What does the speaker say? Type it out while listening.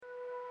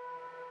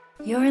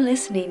You're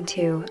listening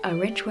to a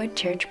Richwood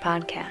Church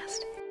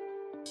podcast.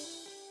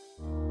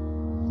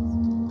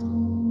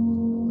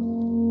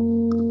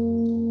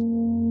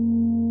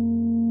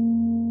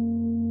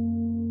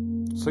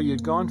 So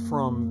you'd gone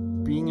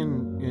from being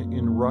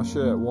in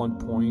Russia at one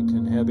point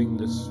and having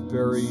this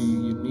very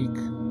unique,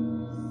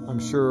 I'm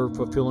sure,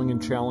 fulfilling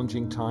and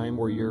challenging time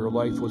where your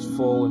life was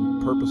full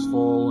and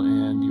purposeful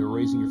and you were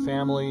raising your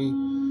family.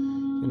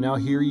 And now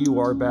here you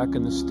are back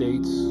in the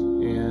States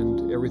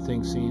and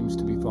everything seems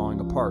to be falling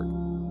apart.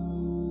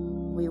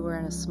 We were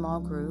in a small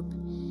group,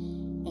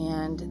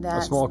 and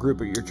a small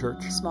group at your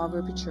church? Small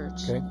group at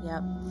church, okay.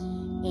 Yep.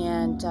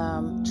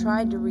 And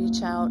tried to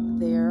reach out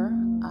there,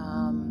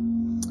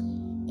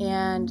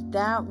 and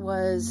that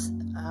was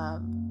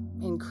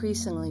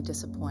increasingly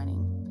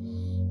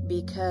disappointing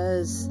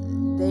because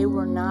they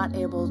were not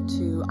able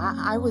to,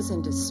 I was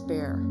in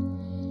despair,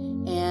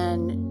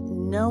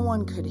 and no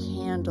one could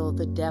handle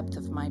the depth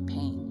of my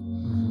pain.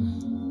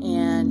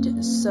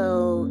 And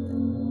so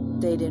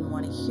they didn't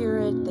want to hear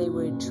it. They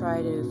would try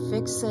to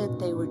fix it.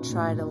 They would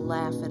try to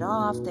laugh it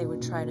off. They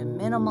would try to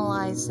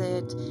minimalize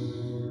it,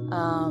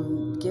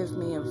 give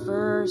me a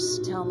verse,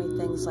 tell me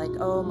things like,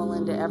 oh,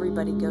 Melinda,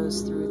 everybody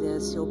goes through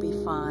this. You'll be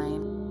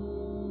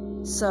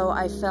fine. So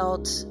I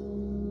felt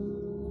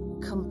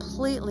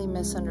completely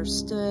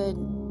misunderstood,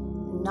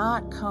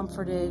 not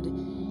comforted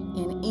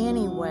in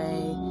any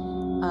way,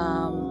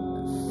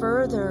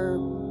 further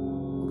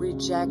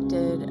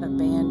rejected,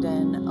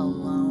 abandoned,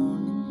 alone.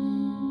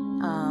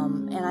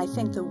 And I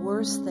think the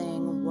worst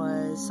thing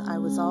was I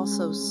was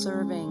also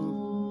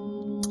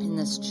serving in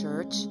this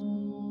church.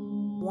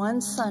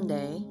 One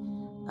Sunday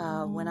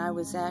when I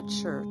was at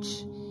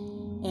church,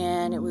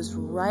 and it was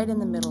right in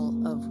the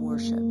middle of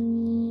worship,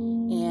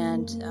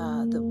 and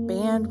the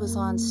band was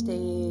on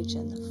stage,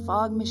 and the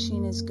fog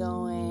machine is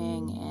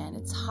going, and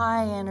it's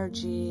high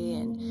energy,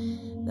 and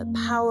the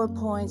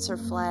PowerPoints are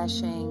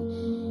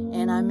flashing,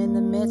 and I'm in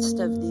the midst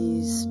of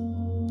these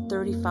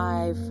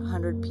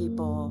 3,500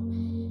 people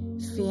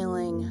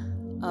feeling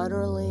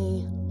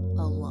utterly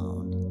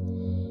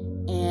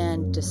alone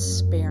and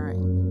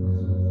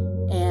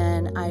despairing.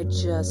 And I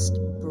just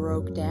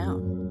broke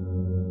down.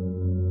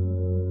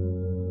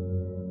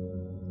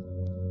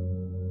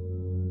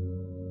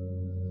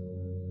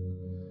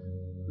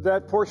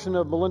 That portion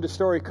of Melinda's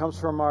story comes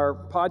from our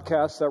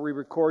podcast that we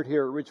record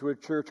here at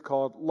Ridgewood Church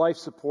called Life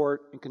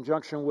Support in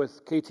conjunction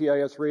with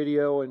KTIS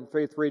Radio and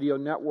Faith Radio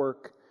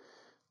Network.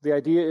 The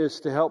idea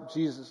is to help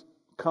Jesus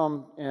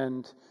come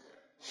and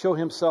show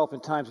himself in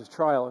times of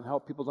trial and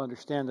help people to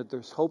understand that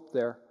there's hope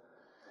there.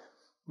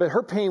 But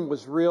her pain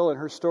was real, and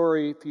her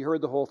story, if you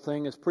heard the whole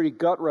thing, is pretty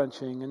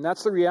gut-wrenching. And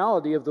that's the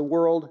reality of the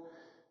world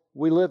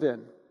we live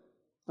in.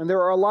 And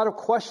there are a lot of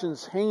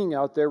questions hanging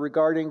out there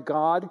regarding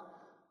God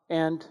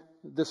and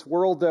this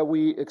world that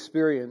we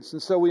experience.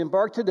 And so we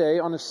embark today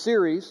on a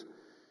series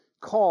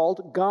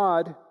called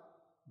God,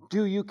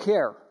 Do You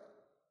Care?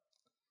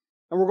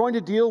 And we're going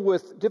to deal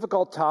with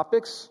difficult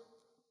topics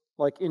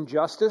like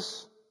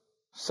injustice,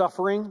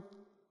 suffering,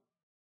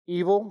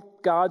 evil,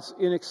 God's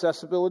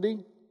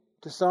inaccessibility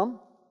to some,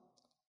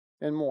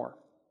 and more.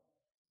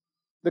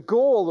 The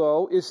goal,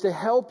 though, is to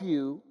help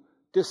you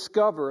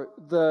discover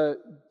the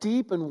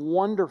deep and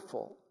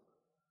wonderful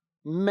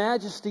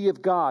majesty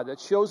of God that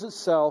shows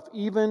itself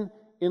even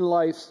in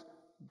life's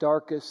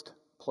darkest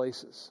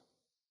places.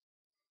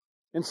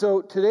 And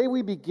so today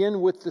we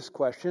begin with this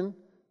question,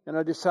 and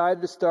I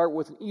decided to start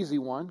with an easy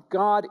one.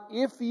 God,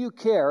 if you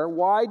care,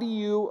 why do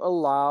you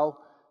allow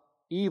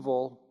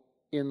evil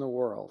in the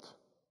world?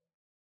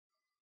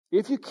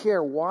 If you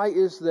care, why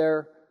is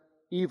there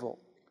evil?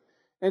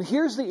 And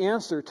here's the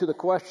answer to the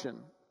question,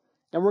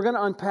 and we're going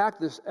to unpack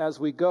this as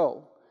we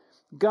go.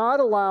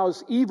 God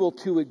allows evil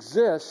to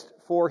exist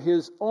for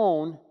his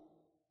own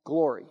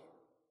glory.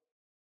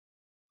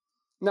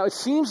 Now, it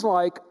seems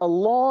like a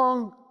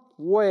long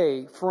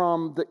way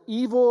from the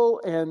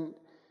evil and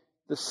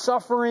the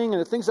suffering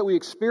and the things that we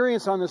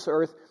experience on this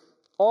earth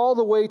all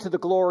the way to the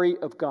glory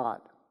of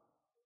God.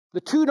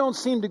 The two don't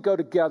seem to go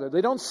together.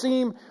 They don't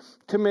seem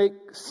to make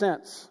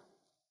sense.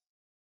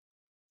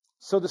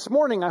 So this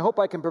morning, I hope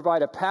I can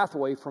provide a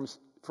pathway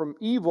from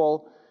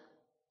evil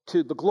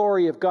to the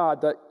glory of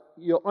God that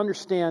you'll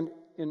understand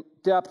in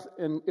depth,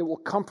 and it will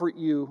comfort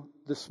you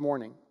this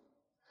morning.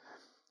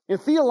 In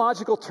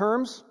theological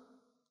terms,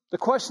 the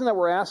question that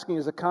we're asking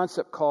is a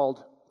concept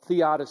called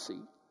theodicy.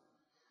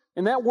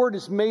 And that word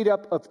is made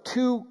up of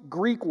two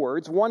Greek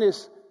words. One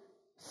is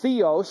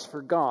theos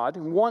for God,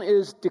 and one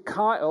is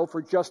dikaio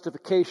for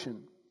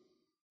justification.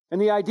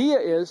 And the idea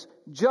is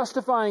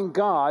justifying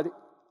God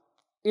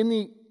in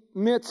the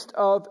midst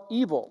of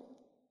evil.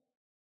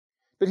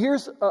 But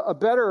here's a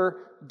better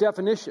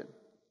definition.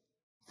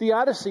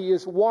 Theodicy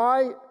is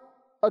why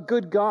a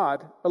good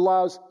God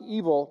allows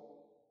evil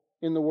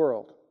in the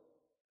world.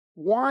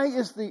 Why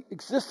is the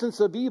existence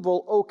of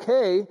evil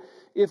okay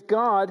if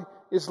God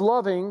is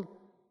loving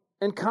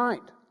and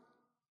kind?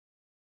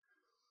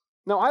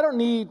 Now, I don't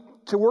need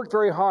to work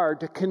very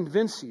hard to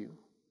convince you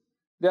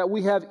that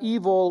we have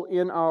evil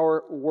in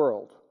our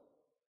world.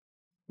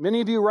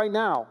 Many of you right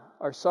now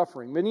are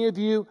suffering. Many of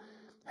you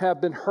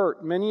have been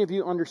hurt. Many of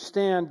you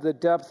understand the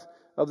depth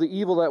of the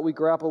evil that we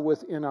grapple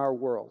with in our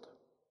world.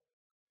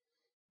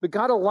 But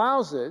God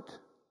allows it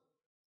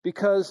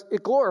because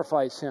it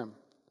glorifies Him.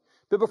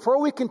 But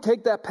before we can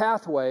take that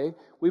pathway,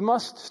 we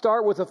must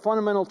start with a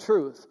fundamental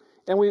truth.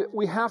 And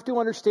we have to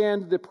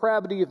understand the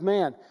depravity of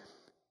man.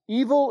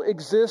 Evil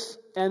exists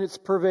and it's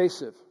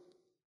pervasive.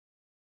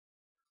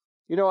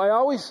 I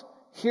always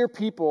hear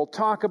people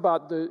talk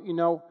about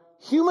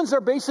humans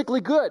are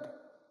basically good.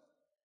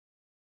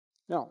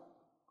 No.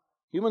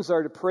 Humans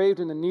are depraved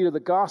and in need of the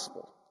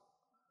gospel.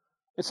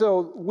 And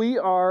so we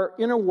are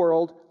in a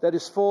world that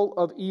is full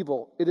of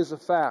evil. It is a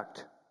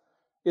fact.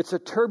 It's a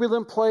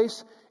turbulent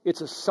place.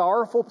 It's a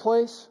sorrowful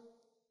place.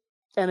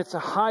 And it's a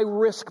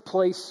high-risk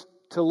place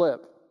to live.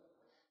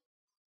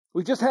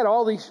 We've just had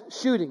all these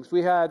shootings.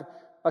 We had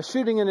a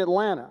shooting in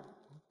Atlanta,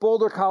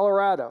 Boulder,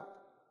 Colorado,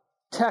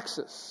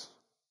 Texas.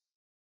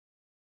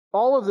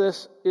 All of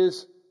this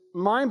is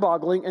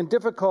mind-boggling and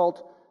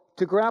difficult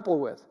to grapple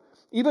with.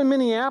 Even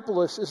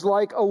Minneapolis is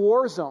like a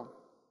war zone.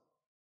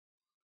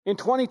 In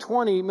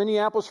 2020,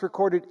 Minneapolis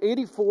recorded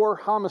 84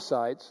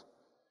 homicides,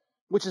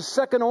 which is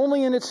second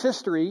only in its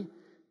history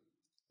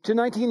to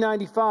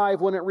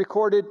 1995 when it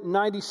recorded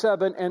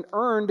 97 and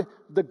earned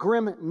the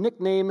grim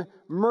nickname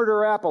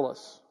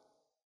Murderapolis.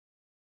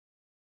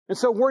 And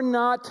so we're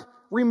not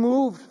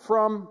removed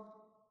from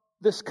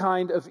this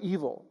kind of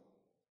evil.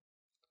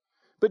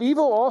 But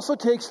evil also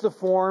takes the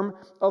form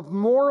of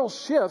moral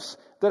shifts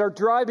that are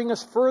driving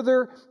us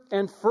further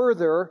and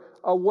further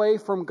away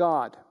from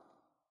God.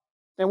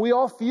 And we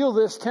all feel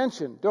this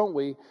tension, don't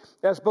we,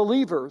 as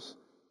believers,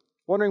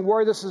 wondering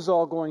where this is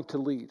all going to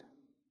lead.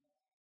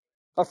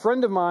 A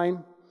friend of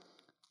mine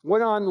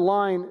went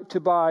online to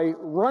buy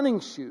running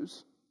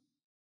shoes,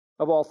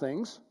 of all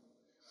things,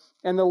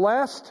 and the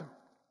last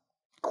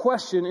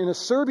question in a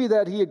survey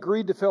that he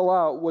agreed to fill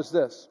out was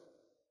this.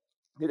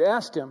 It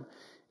asked him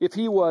if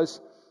he was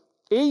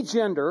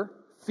agender,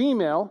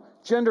 female,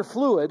 gender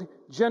fluid,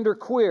 gender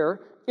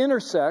queer,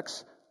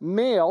 intersex,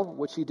 male,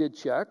 which he did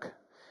check,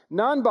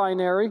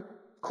 non-binary,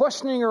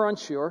 questioning or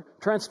unsure,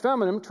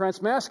 transfeminine,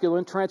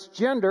 transmasculine,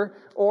 transgender,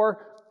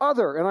 or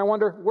other. And I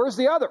wonder, where's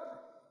the other?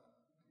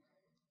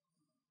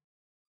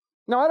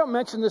 Now, I don't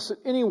mention this in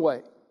any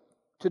way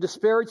to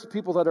disparage the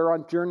people that are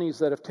on journeys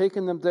that have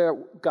taken them there.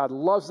 God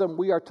loves them.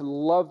 We are to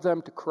love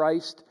them to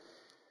Christ.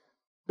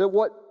 But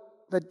what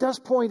that does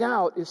point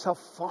out is how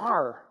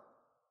far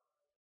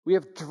we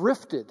have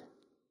drifted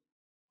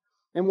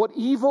and what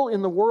evil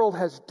in the world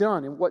has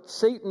done and what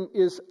Satan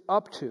is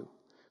up to.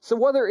 So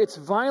whether it's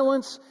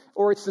violence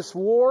or it's this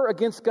war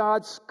against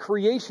God's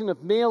creation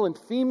of male and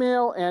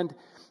female and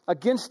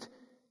against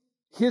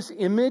His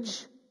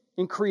image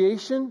in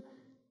creation,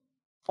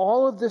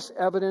 all of this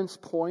evidence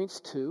points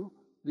to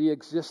the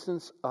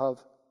existence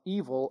of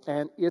evil,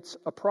 and it's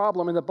a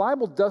problem. And the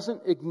Bible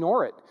doesn't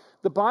ignore it.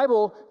 The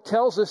Bible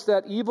tells us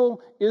that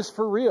evil is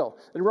for real.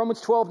 In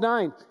Romans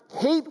 12:9,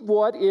 hate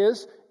what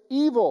is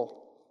evil.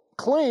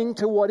 Cling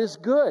to what is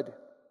good.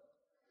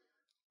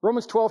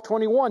 Romans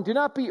 12:21, do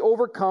not be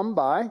overcome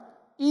by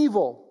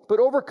evil, but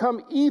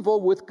overcome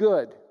evil with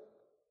good.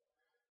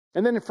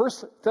 And then in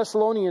 1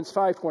 Thessalonians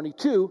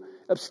 5:22,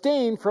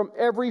 abstain from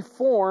every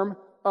form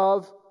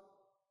of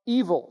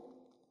evil.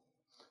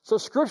 So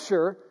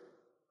Scripture,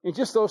 in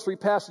just those three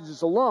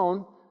passages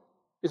alone,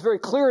 is very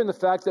clear in the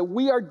fact that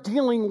we are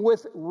dealing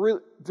with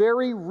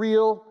very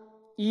real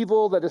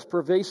evil that is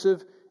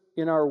pervasive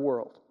in our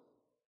world.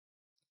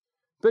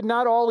 But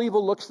not all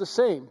evil looks the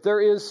same. There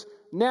is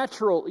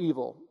natural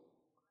evil.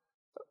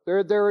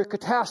 There are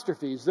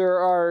catastrophes. There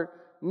are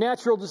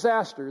natural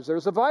disasters.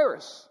 There's a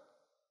virus.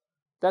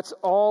 That's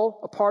all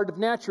a part of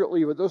natural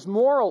evil. There's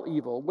moral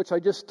evil, which I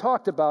just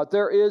talked about.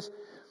 There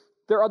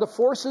are the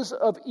forces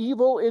of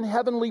evil in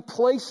heavenly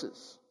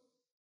places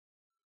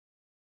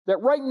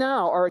that right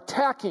now are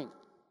attacking,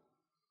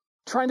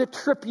 trying to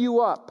trip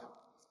you up,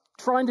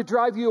 trying to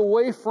drive you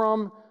away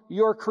from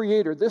your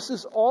Creator. This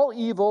is all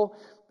evil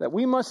that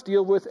we must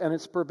deal with, and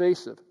it's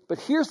pervasive. But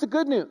here's the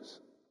good news.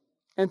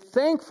 And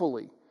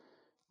thankfully,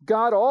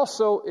 God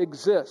also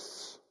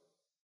exists,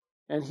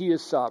 and He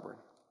is sovereign.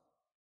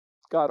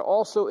 God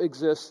also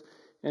exists,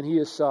 and He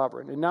is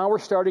sovereign. And now we're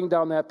starting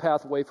down that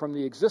pathway from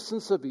the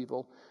existence of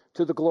evil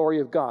to the glory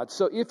of God.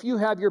 So if you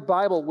have your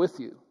Bible with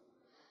you,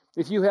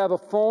 if you have a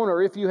phone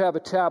or if you have a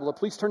tablet,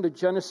 please turn to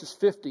Genesis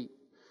 50,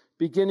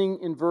 beginning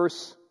in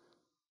verse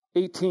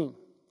 18.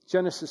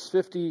 Genesis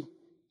 50,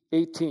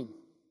 18.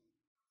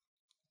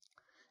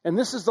 And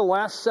this is the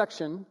last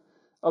section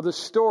of the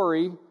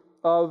story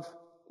of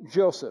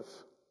Joseph.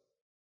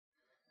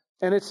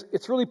 And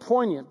it's really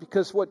poignant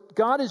because what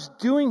God is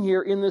doing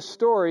here in this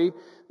story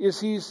is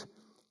He's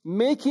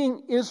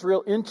making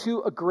Israel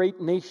into a great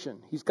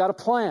nation. He's got a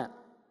plan.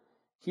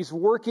 He's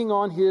working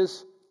on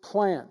His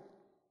plan.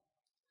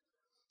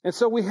 And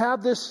so we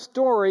have this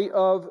story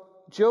of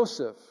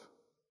Joseph.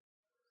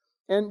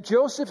 And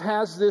Joseph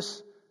has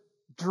this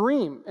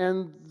dream,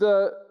 and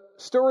the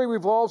story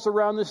revolves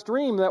around this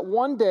dream that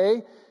one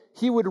day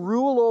he would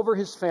rule over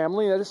his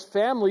family, and that his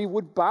family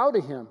would bow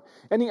to him.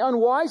 And he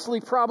unwisely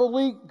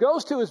probably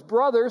goes to his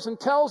brothers and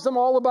tells them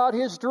all about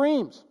his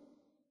dreams.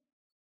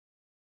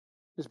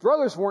 His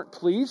brothers weren't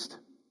pleased.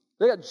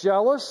 They got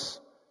jealous.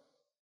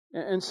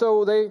 And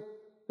so they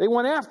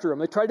went after him.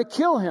 They tried to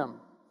kill him.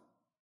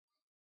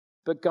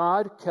 But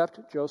God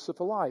kept Joseph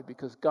alive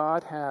because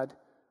God had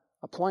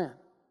a plan.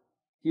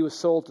 He was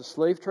sold to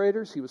slave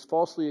traders. He was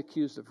falsely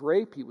accused of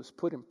rape. He was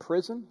put in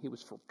prison. He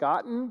was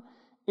forgotten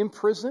in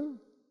prison.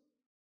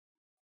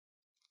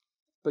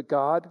 But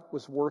God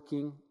was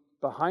working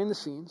behind the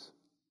scenes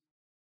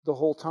the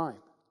whole time.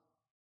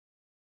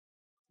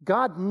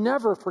 God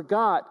never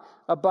forgot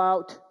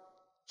about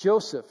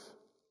Joseph.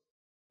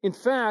 In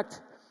fact,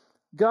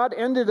 God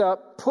ended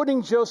up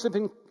putting Joseph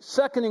in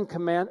second in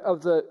command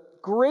of the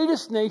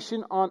greatest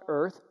nation on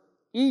earth,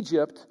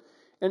 Egypt,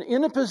 and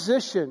in a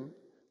position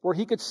where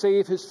he could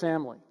save his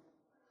family.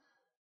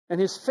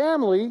 And his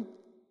family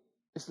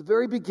is the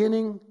very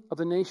beginning of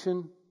the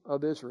nation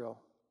of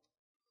Israel.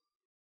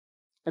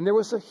 And there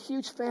was a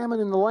huge famine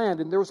in the land,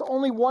 and there was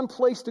only one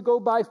place to go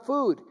buy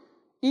food,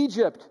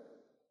 Egypt,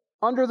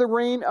 under the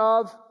reign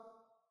of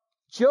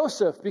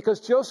Joseph, because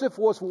Joseph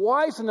was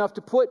wise enough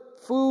to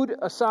put food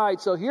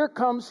aside. So here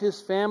comes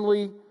his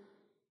family,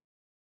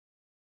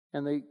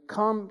 and they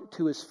come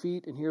to his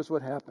feet, and here's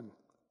what happened.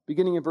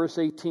 Beginning in verse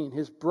 18,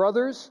 his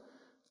brothers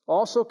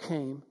also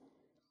came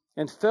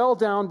and fell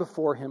down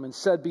before him and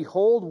said,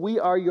 "Behold, we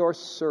are your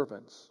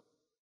servants."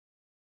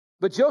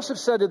 But Joseph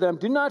said to them,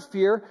 "Do not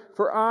fear,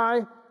 for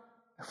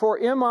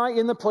am I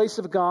in the place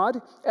of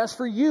God? As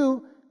for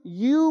you,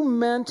 you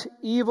meant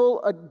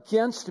evil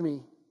against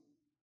me,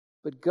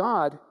 but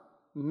God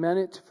meant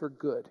it for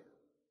good,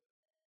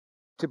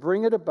 to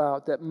bring it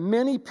about that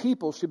many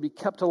people should be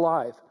kept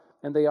alive,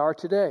 and they are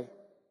today.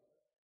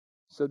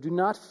 So do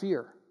not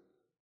fear.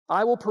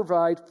 I will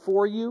provide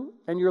for you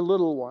and your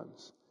little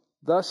ones."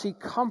 Thus he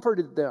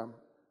comforted them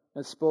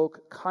and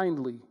spoke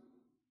kindly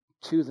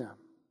to them.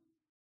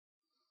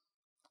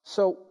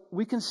 So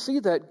we can see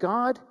that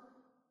God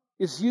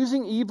is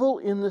using evil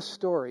in this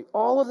story.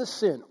 All of the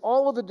sin,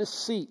 all of the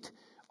deceit,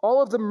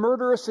 all of the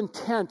murderous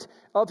intent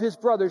of his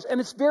brothers.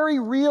 And it's very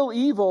real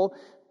evil,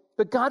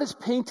 but God is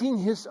painting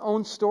his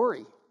own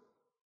story.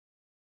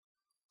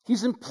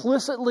 He's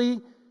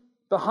implicitly,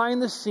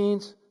 behind the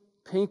scenes,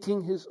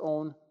 painting his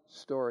own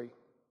story.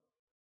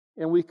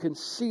 And we can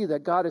see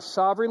that God is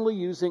sovereignly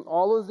using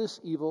all of this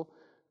evil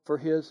for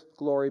his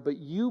glory. But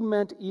you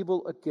meant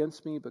evil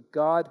against me, but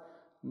God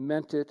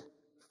meant it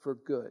for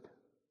good.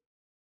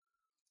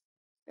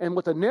 And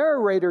what the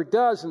narrator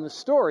does in the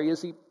story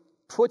is he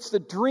puts the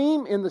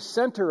dream in the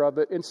center of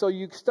it. And so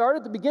you start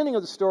at the beginning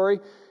of the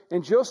story,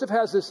 and Joseph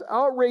has this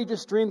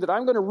outrageous dream that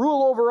I'm going to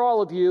rule over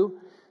all of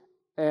you.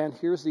 And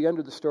here's the end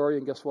of the story,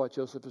 and guess what?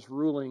 Joseph is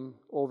ruling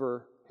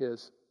over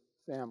his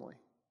family.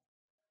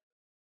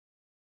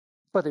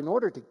 But in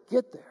order to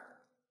get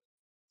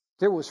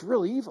there was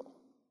real evil.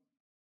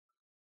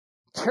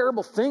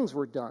 Terrible things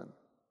were done.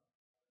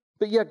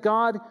 But yet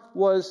God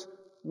was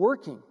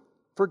working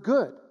for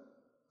good.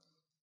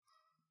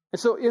 And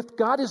so if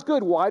God is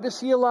good, why does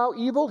he allow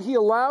evil? He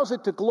allows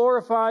it to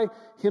glorify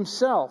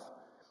himself.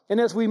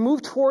 And as we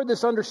move toward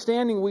this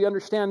understanding, we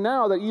understand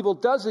now that evil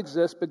does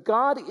exist, but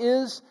God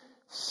is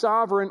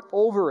sovereign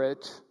over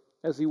it,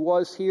 as he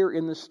was here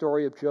in the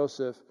story of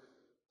Joseph,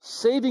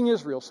 saving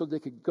Israel so they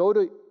could go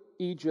to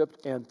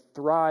Egypt and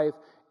thrive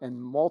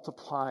and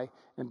multiply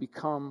and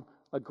become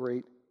a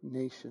great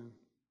nation.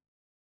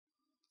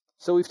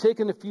 So we've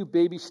taken a few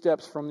baby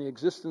steps from the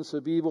existence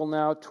of evil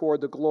now toward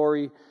the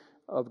glory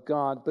of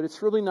God, but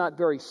it's really not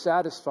very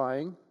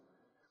satisfying.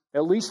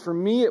 At least for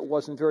me, it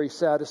wasn't very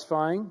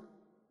satisfying.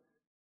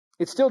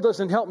 It still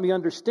doesn't help me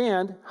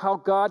understand how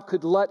God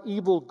could let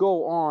evil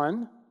go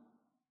on.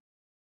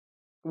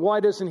 Why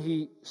doesn't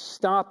he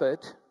stop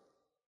it?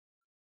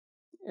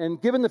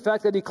 And given the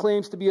fact that he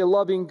claims to be a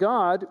loving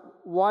God,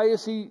 why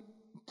is he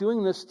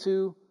doing this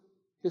to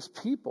his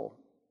people?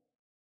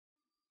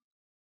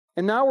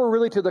 And now we're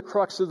really to the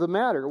crux of the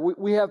matter.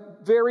 We have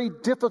very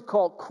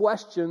difficult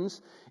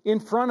questions in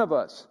front of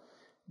us.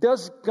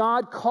 Does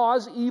God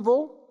cause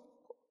evil,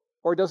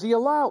 or does he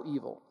allow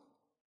evil?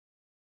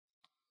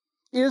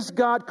 Is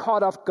God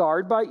caught off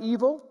guard by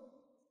evil?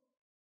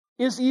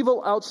 Is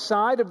evil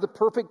outside of the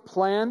perfect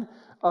plan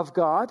of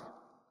God?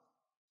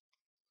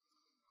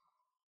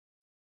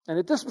 And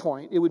at this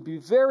point, it would be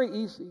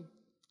very easy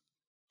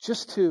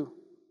just to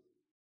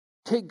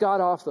take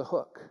God off the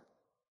hook.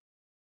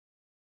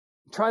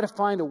 Try to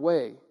find a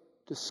way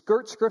to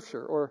skirt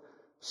Scripture or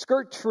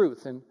skirt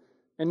truth and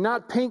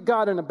not paint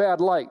God in a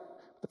bad light.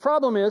 The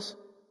problem is,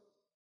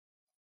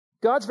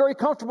 God's very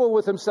comfortable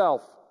with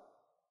himself.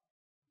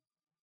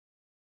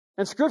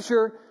 And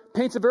Scripture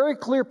paints a very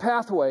clear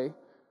pathway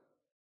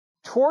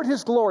toward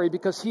his glory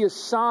because he is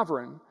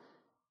sovereign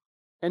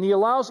and he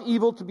allows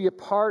evil to be a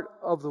part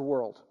of the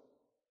world.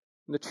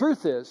 And the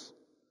truth is,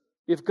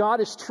 if God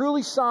is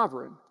truly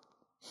sovereign,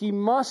 he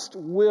must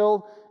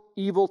will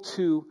evil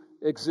to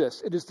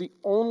exist. It is the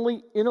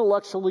only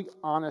intellectually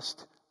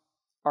honest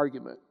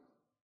argument.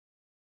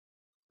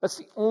 That's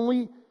the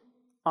only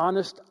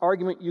honest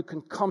argument you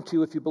can come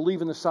to if you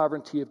believe in the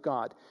sovereignty of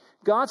God.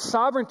 God's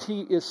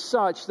sovereignty is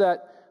such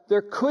that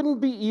there couldn't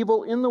be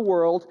evil in the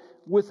world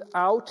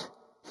without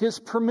His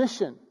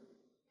permission.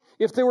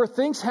 If there were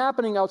things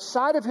happening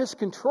outside of His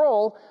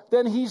control,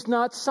 then He's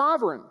not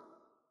sovereign.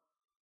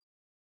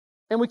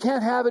 And we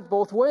can't have it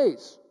both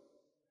ways.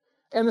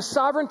 And the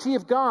sovereignty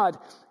of God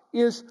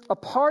is a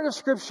part of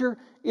Scripture.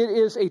 It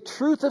is a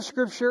truth of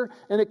Scripture,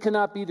 and it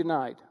cannot be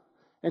denied.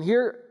 And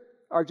here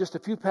are just a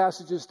few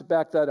passages to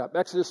back that up.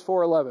 Exodus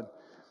 4:11.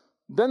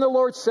 Then the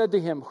Lord said to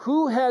him,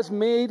 "Who has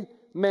made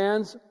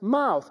man's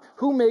mouth?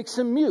 Who makes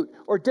him mute,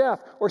 or deaf,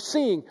 or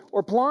seeing,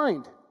 or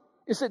blind?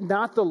 Is it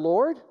not the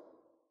Lord?"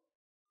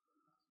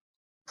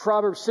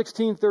 Proverbs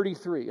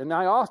 16:33. And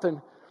I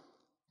often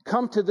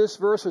come to this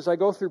verse as I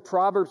go through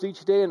Proverbs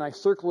each day, and I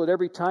circle it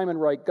every time and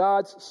write,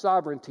 God's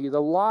sovereignty.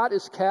 The lot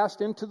is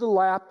cast into the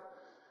lap,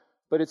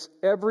 but its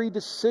every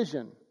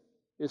decision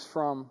is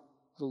from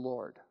the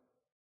Lord.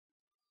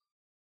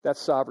 That's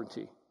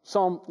sovereignty.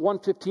 Psalm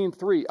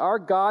 115:3. Our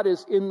God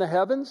is in the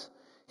heavens.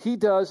 He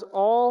does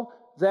all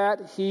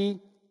that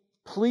He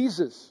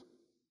pleases.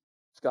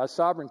 It's God's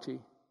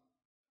sovereignty.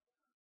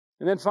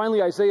 And then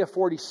finally, Isaiah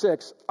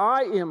 46.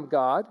 I am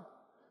God.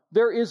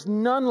 There is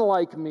none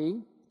like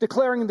me,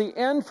 declaring the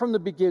end from the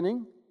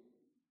beginning,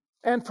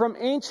 and from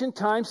ancient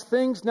times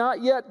things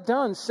not yet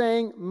done,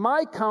 saying,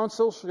 my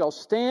counsel shall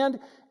stand,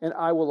 and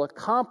I will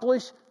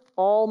accomplish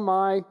all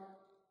my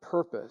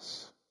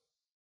purpose.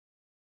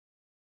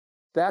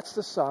 That's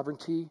the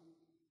sovereignty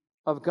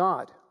of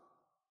God.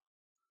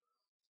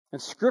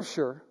 And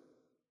Scripture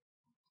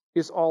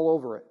is all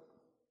over it.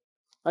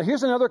 Now,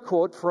 here's another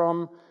quote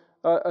from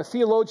a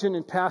theologian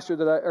and pastor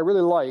that I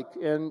really like,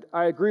 and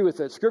I agree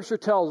with it. Scripture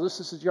tells us,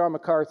 this is John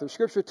MacArthur,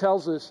 Scripture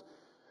tells us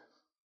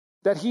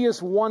that He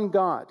is one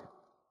God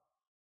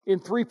in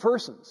three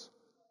persons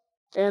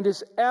and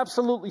is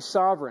absolutely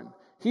sovereign.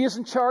 He is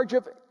in charge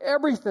of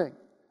everything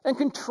and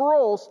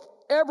controls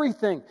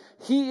everything.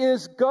 He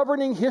is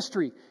governing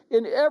history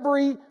in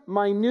every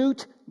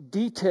minute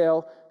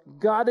detail.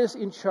 God is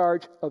in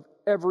charge of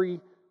every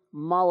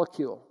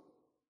molecule.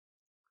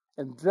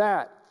 And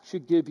that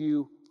should give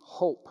you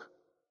hope.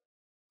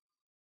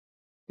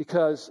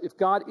 Because if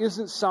God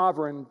isn't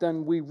sovereign,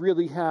 then we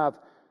really have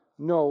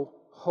no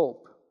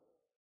hope.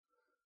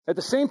 At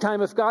the same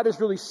time, if God is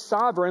really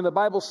sovereign, the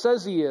Bible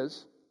says He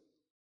is,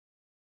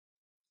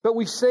 but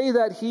we say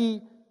that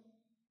He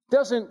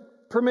doesn't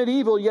permit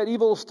evil, yet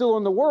evil is still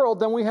in the world,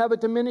 then we have a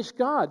diminished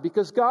God,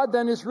 because God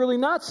then is really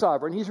not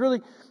sovereign. He's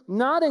really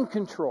not in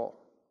control.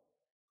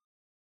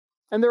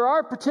 And there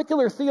are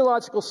particular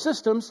theological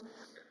systems,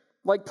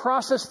 like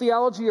process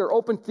theology or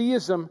open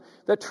theism,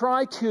 that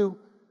try to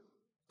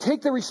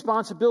take the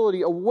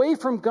responsibility away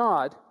from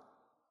God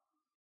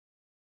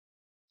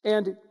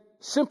and,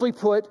 simply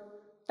put,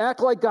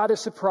 act like God is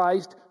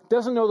surprised,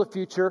 doesn't know the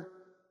future.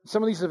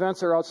 Some of these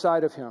events are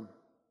outside of Him.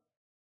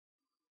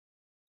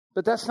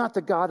 But that's not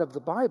the God of the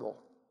Bible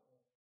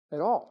at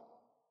all.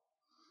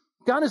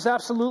 God is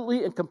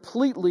absolutely and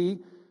completely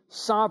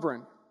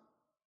sovereign.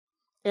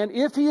 And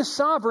if He is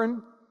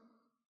sovereign,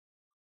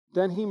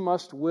 then He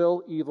must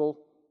will evil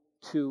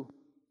to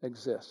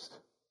exist.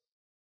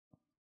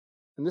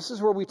 And this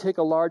is where we take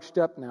a large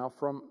step now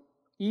from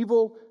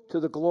evil to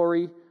the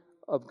glory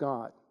of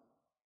God.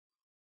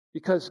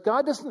 Because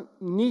God doesn't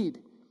need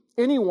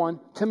anyone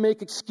to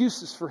make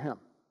excuses for Him.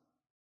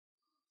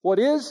 What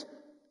is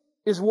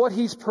what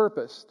He's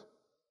purposed.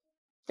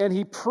 And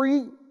He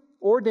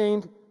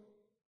preordained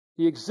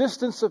the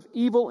existence of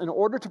evil in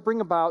order to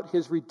bring about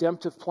His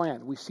redemptive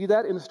plan. We see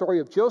that in the story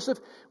of Joseph.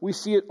 We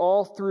see it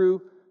all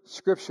through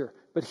Scripture.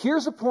 But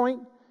here's a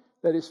point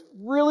that is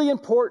really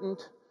important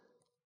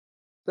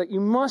that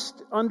you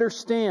must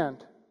understand,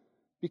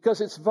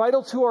 because it's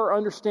vital to our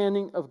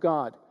understanding of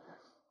God.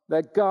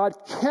 That God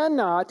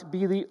cannot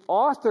be the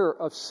author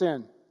of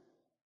sin.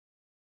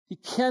 He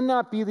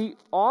cannot be the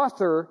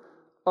author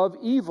of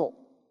evil.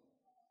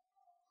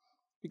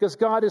 Because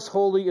God is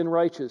holy and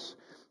righteous.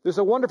 There's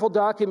a wonderful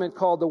document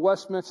called the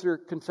Westminster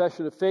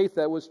Confession of Faith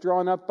that was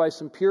drawn up by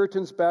some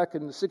Puritans back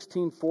in the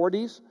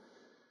 1640s.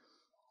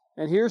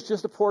 And here's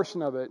just a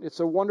portion of it. It's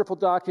a wonderful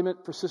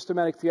document for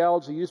systematic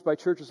theology used by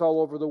churches all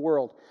over the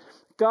world.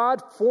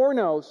 God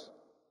foreknows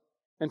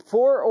and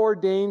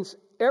foreordains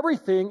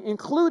everything,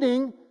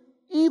 including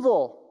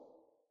evil.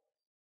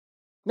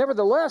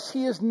 Nevertheless,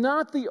 He is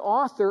not the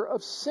author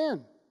of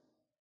sin.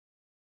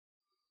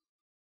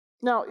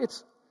 Now,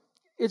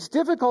 it's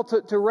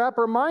difficult to wrap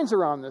our minds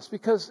around this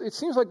because it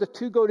seems like the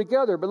two go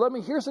together. But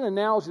here's an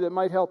analogy that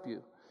might help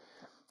you.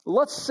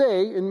 Let's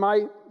say in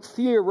my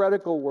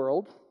theoretical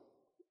world,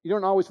 you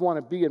don't always want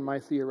to be in my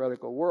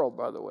theoretical world,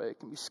 by the way. It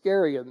can be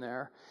scary in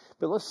there.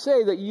 But let's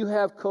say that you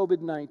have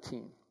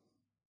COVID-19.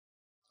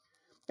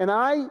 And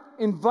I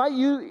invite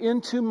you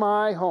into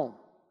my home.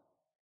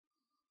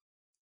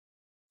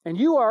 And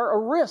you are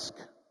a risk.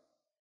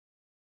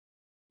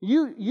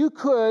 You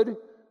could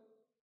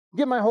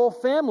get my whole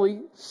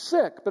family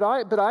sick, but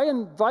I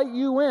invite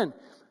you in.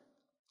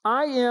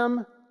 I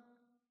am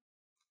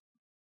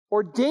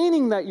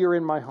ordaining that you're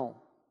in my home.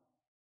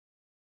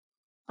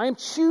 I am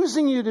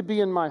choosing you to be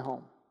in my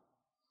home.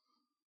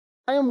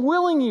 I am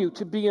willing you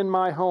to be in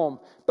my home,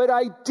 but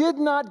I did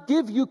not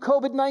give you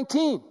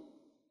COVID-19.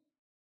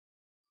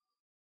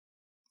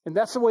 And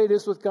that's the way it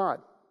is with God.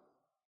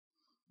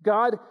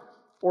 God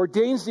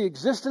ordains the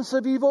existence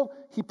of evil.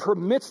 He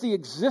permits the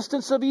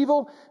existence of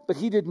evil, but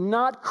he did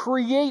not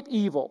create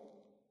evil.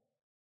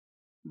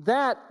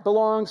 That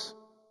belongs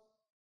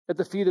at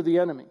the feet of the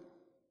enemy.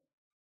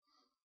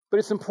 But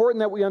it's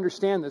important that we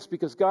understand this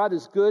because God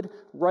is good,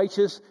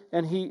 righteous,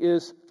 and he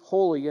is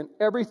holy, and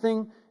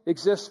everything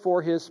exists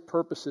for his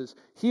purposes.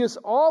 He is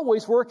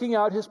always working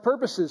out his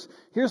purposes.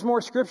 Here's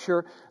more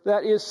scripture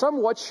that is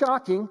somewhat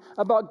shocking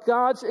about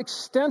God's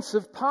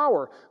extensive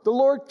power. The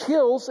Lord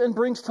kills and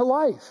brings to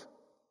life.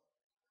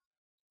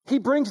 He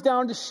brings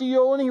down to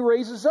Sheol and he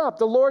raises up.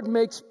 The Lord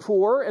makes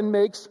poor and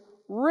makes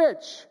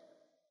rich.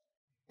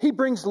 He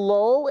brings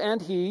low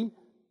and he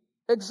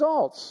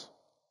exalts.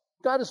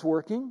 God is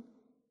working.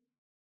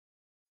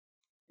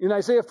 In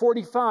Isaiah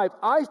 45,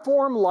 I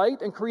form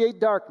light and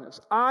create darkness.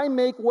 I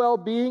make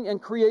well-being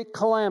and create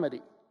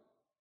calamity.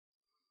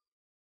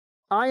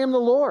 I am the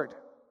Lord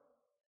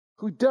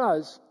who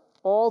does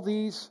all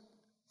these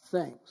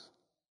things.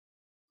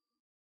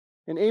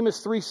 In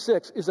Amos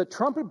 3:6, is a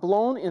trumpet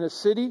blown in a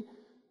city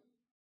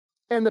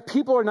and the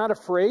people are not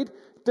afraid?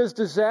 Does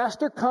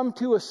disaster come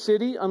to a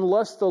city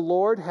unless the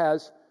Lord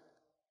has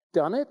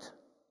done it?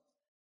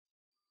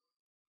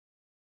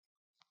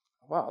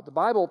 Wow, the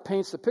Bible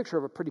paints the picture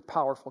of a pretty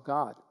powerful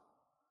God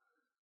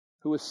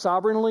who is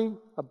sovereignly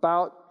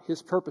about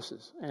his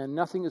purposes, and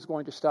nothing is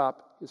going to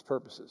stop his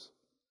purposes.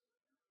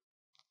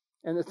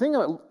 And the thing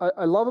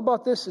I love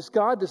about this is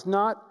God does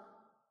not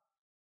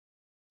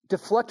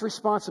deflect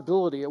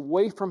responsibility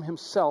away from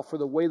himself for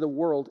the way the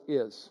world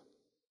is.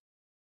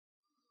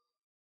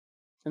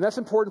 And that's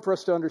important for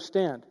us to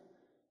understand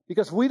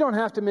because we don't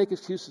have to make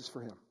excuses for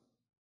him.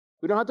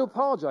 We don't have to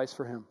apologize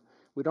for him.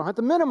 We don't have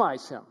to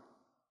minimize him.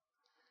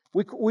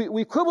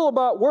 We quibble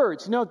about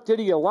words. You know, did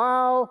he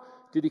allow?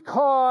 Did he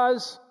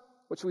cause?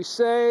 What should we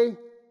say? It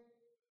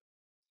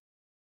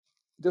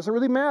doesn't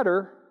really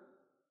matter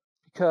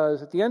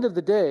because at the end of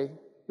the day,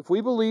 if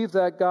we believe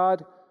that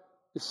God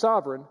is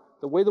sovereign,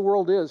 the way the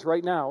world is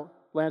right now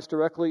lands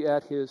directly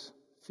at his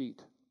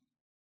feet.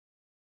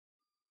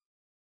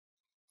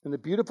 And the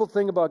beautiful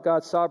thing about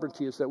God's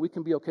sovereignty is that we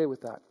can be okay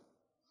with that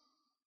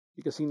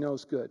because he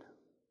knows good.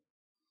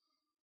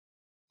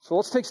 So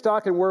let's take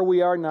stock in where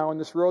we are now in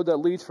this road that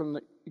leads from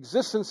the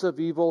existence of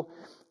evil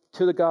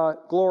to the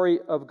glory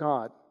of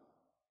God.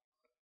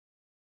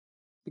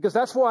 Because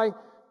that's why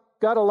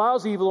God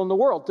allows evil in the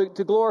world,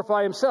 to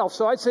glorify himself.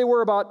 So I'd say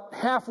we're about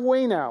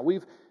halfway now.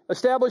 We've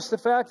established the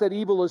fact that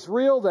evil is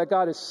real, that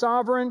God is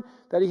sovereign,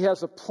 that he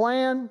has a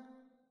plan.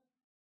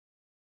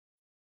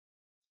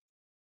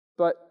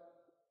 But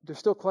there's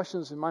still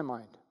questions in my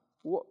mind.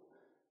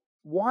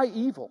 Why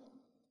evil?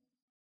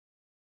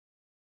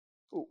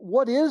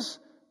 What is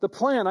the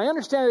plan? I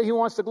understand that he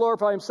wants to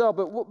glorify himself,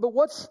 but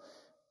what's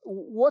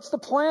the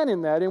plan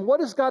in that? And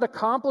what is God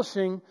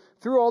accomplishing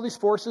through all these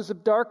forces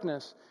of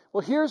darkness?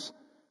 Well, here's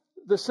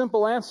the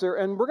simple answer,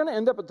 and we're going to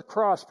end up at the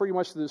cross pretty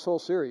much through this whole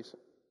series.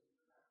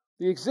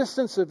 The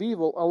existence of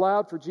evil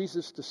allowed for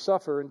Jesus to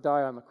suffer and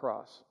die on the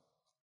cross.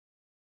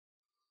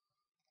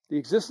 The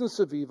existence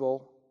of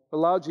evil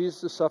allowed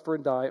Jesus to suffer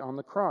and die on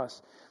the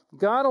cross.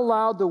 God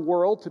allowed the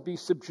world to be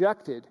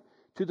subjected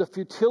to the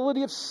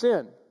futility of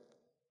sin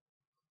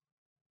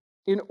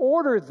in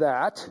order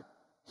that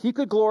he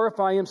could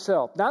glorify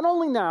himself. Not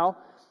only now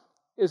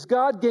is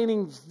God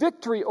gaining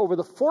victory over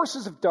the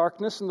forces of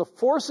darkness and the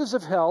forces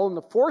of hell and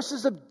the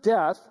forces of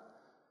death,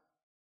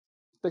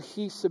 but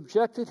he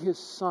subjected his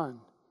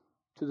Son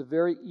to the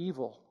very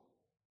evil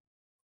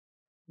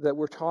that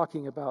we're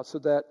talking about so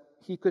that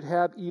he could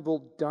have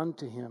evil done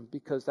to him,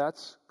 because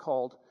that's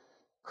called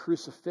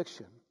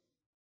crucifixion.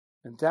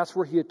 And that's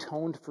where he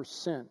atoned for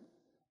sin.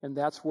 And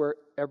that's where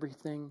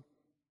everything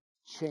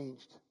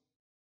changed.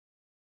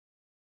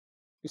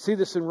 You see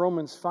this in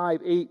Romans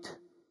 5:8,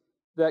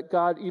 that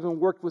God even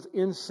worked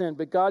within sin.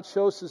 But God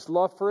shows his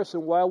love for us,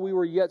 and while we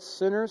were yet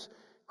sinners,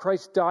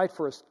 Christ died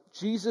for us.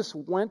 Jesus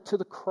went to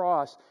the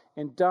cross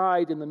and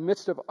died in the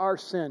midst of our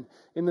sin,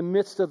 in the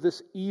midst of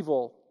this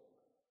evil.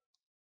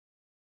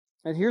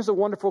 And here's a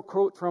wonderful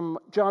quote from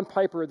John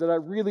Piper that I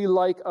really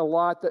like a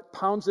lot that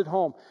pounds it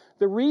home.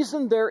 The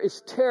reason there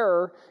is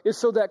terror is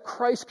so that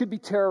Christ could be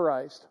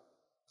terrorized.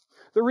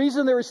 The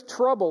reason there is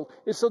trouble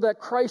is so that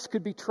Christ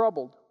could be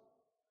troubled.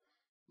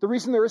 The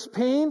reason there is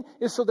pain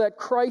is so that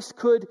Christ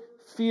could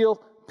feel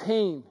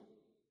pain.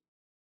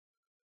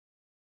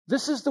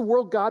 This is the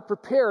world God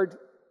prepared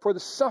for the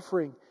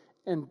suffering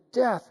and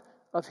death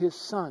of his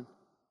Son.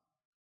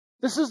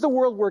 This is the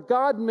world where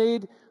God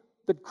made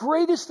the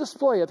greatest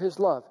display of his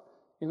love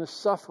in the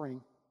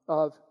suffering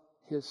of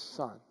his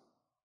Son.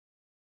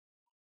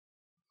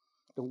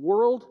 The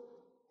world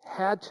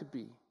had to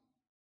be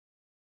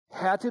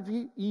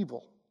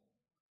evil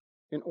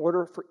in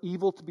order for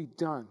evil to be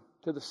done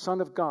to the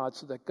Son of God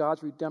so that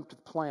God's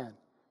redemptive plan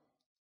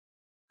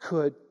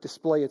could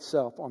display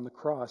itself on the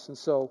cross. And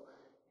so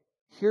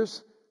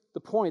here's the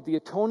point. The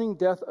atoning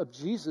death of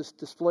Jesus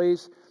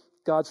displays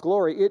God's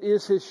glory. It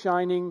is his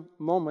shining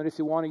moment, if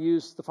you want to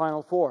use the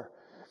final four.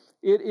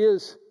 It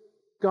is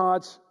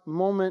God's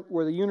moment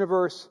where the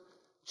universe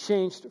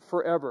changed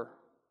forever.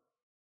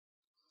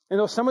 And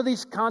though some of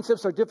these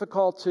concepts are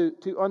difficult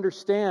to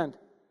understand,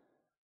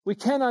 we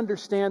can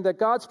understand that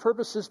God's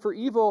purposes for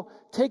evil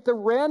take the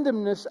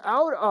randomness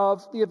out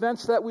of the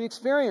events that we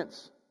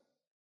experience.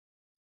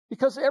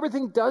 Because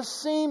everything does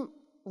seem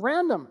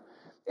random.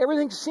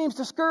 Everything seems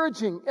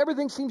discouraging.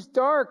 Everything seems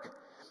dark.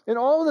 And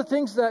all of the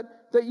things that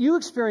you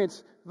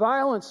experience,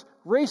 violence,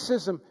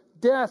 racism,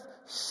 death,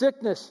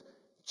 sickness,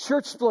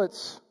 church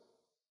splits,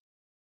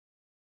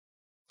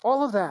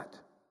 all of that.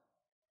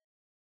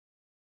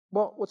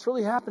 Well, what's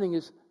really happening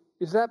is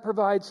that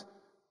provides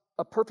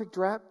a perfect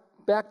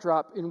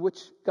backdrop in which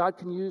God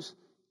can use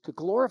to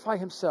glorify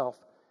himself.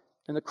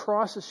 And the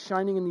cross is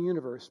shining in the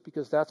universe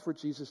because that's where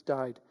Jesus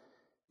died,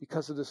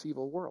 because of this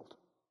evil world.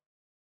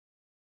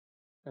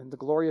 And the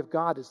glory of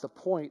God is the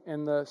point,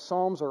 and the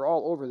Psalms are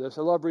all over this.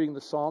 I love reading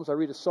the Psalms. I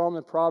read a Psalm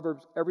and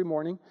Proverbs every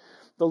morning.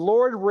 The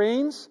Lord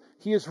reigns.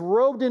 He is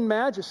robed in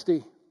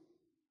majesty.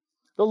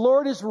 The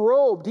Lord is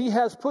robed. He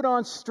has put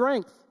on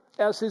strength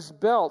as his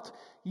belt.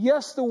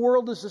 Yes, the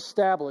world is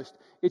established.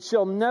 It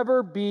shall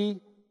never be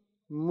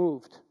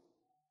moved.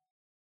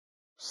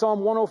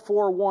 Psalm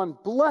 104:1.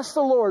 Bless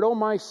the Lord, O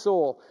my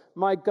soul,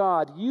 my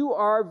God. You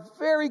are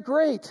very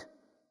great.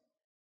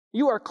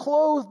 You are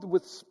clothed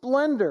with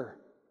splendor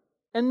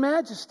and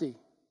majesty.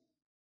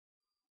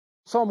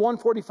 Psalm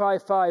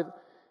 145:5.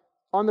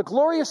 On the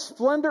glorious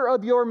splendor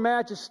of your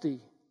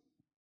majesty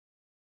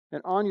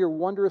and on your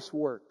wondrous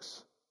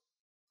works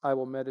I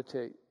will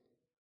meditate.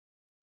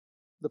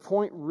 The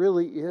point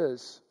really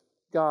is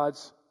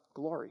God's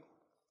glory.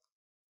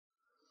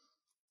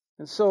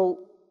 And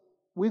so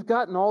we've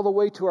gotten all the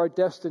way to our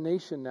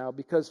destination now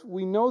because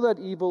we know that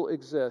evil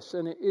exists.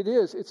 And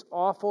it's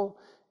awful,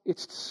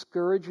 it's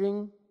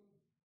discouraging,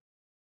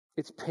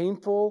 it's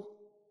painful.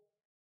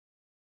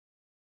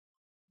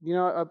 You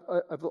know,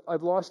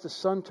 I've lost a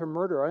son to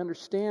murder. I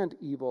understand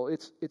evil.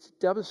 It's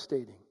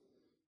devastating.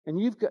 And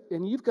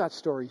you've got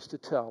stories to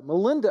tell.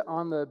 Melinda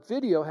on the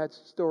video had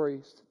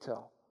stories to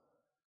tell.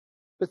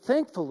 But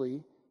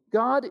thankfully,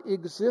 God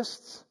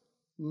exists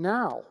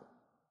now.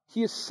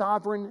 He is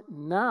sovereign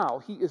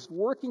now. He is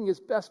working his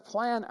best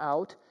plan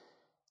out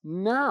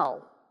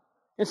now.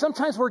 And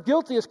sometimes we're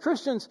guilty as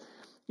Christians.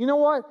 You know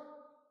what?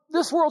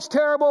 This world's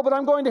terrible, but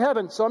I'm going to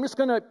heaven, so I'm just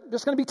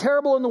gonna be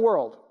terrible in the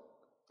world.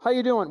 How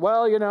you doing?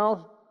 Well, you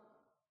know,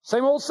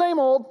 same old, same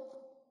old.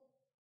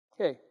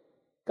 Okay,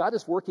 God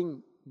is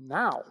working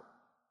now.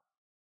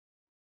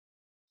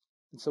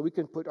 And so we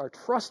can put our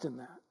trust in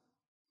that.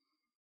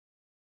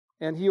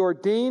 And he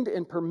ordained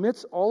and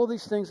permits all of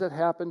these things that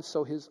happen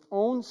so his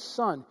own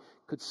son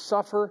could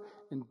suffer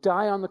and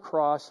die on the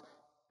cross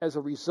as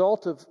a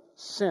result of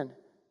sin.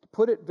 To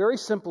put it very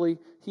simply,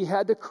 he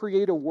had to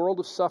create a world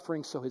of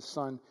suffering so his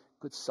son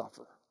could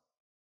suffer.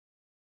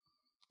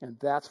 And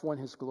that's when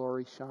his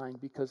glory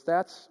shined, because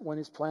that's when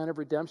his plan of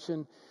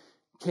redemption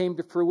came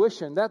to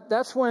fruition.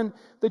 That's when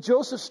the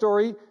Joseph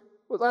story,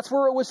 that's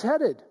where it was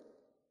headed.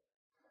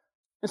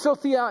 And so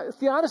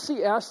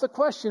Theodicy asks the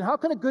question, how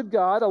can a good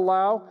God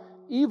allow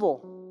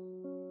evil?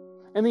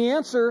 And the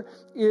answer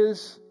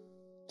is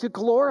to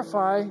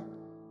glorify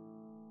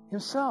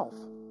himself,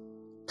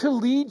 to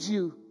lead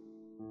you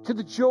to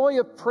the joy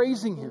of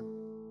praising him,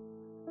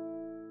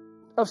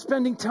 of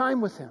spending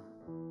time with him,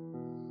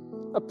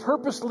 of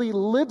purposely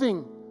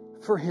living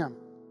for him,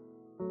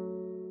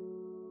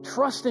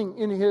 trusting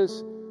in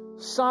his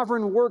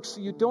sovereign work so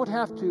you don't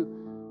have to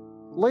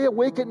lay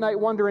awake at night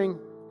wondering,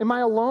 am I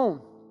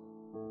alone?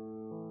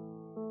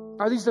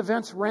 Are these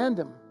events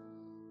random?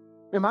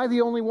 Am I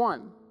the only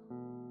one?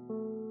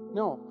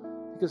 No,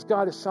 because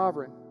God is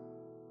sovereign.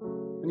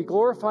 And he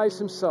glorifies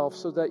himself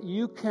so that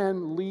you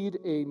can lead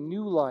a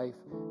new life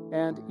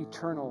and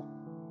eternal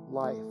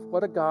life.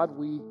 What a God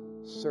we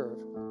serve.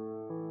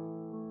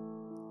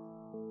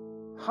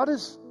 How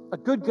does a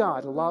good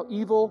God allow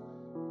evil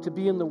to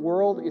be in the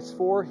world? It's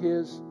for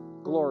his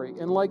glory.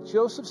 And like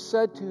Joseph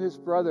said to his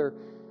brother,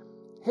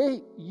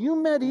 hey,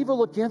 you meant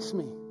evil against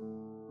me.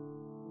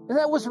 And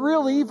that was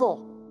real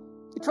evil.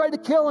 You tried to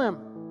kill him.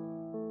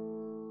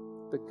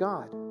 But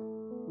God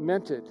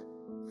meant it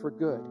for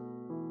good.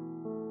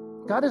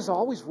 God is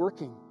always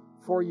working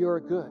for your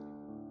good.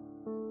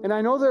 And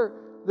I know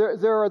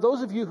there are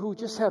those of you who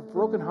just have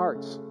broken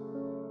hearts.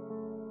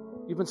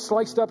 You've been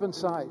sliced up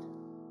inside.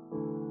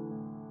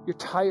 You're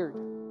tired.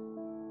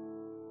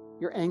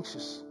 You're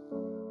anxious.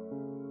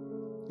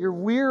 You're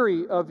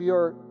weary of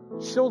your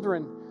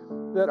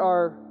children that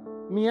are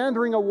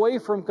meandering away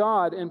from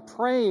God and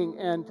praying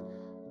and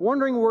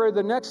wondering where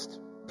the next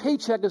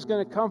paycheck is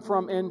going to come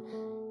from. And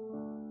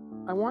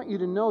I want you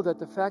to know that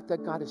the fact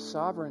that God is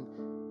sovereign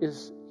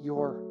is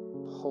your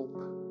hope.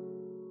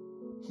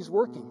 He's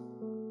working.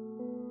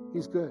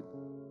 He's good.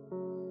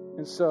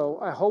 And so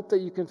I hope that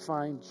you can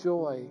find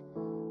joy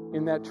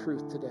in that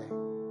truth today.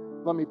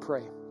 Let me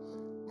pray.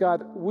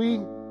 God,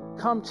 we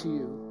come to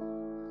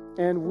you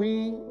and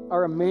we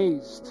are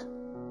amazed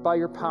by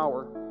your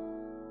power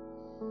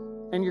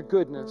and your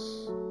goodness.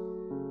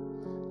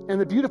 And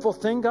the beautiful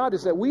thing, God,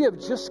 is that we have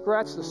just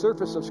scratched the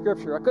surface of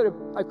Scripture.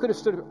 I could have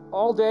stood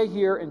all day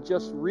here and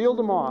just reeled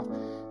them off,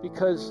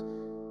 because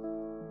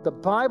the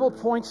Bible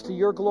points to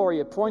your glory.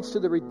 It points to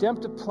the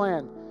redemptive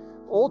plan.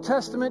 Old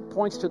Testament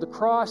points to the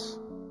cross.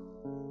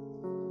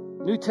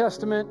 New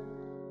Testament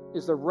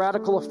is the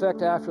radical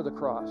effect after the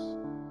cross.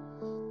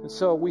 And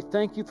so we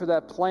thank you for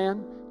that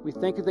plan. We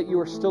thank you that you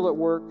are still at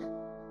work.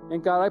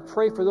 And God, I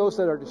pray for those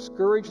that are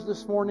discouraged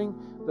this morning,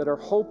 that are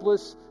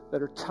hopeless, that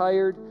are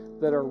tired,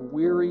 that are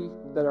weary,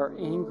 that are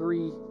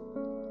angry,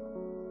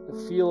 that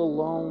feel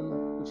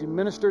alone. Would you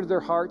minister to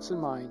their hearts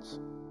and minds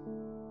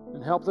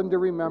and help them to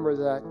remember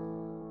that,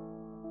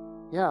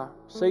 yeah,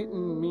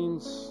 Satan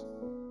means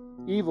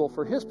evil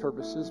for his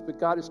purposes, but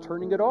God is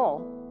turning it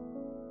all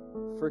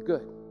for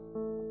good.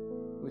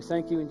 We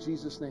thank you in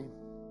Jesus' name.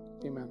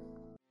 Amen.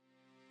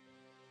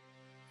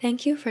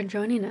 Thank you for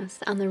joining us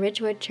on the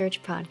Ridgewood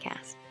Church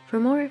podcast. For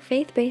more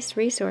faith-based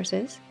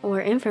resources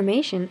or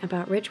information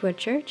about Ridgewood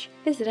Church,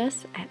 visit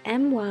us at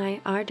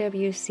myrwc.org.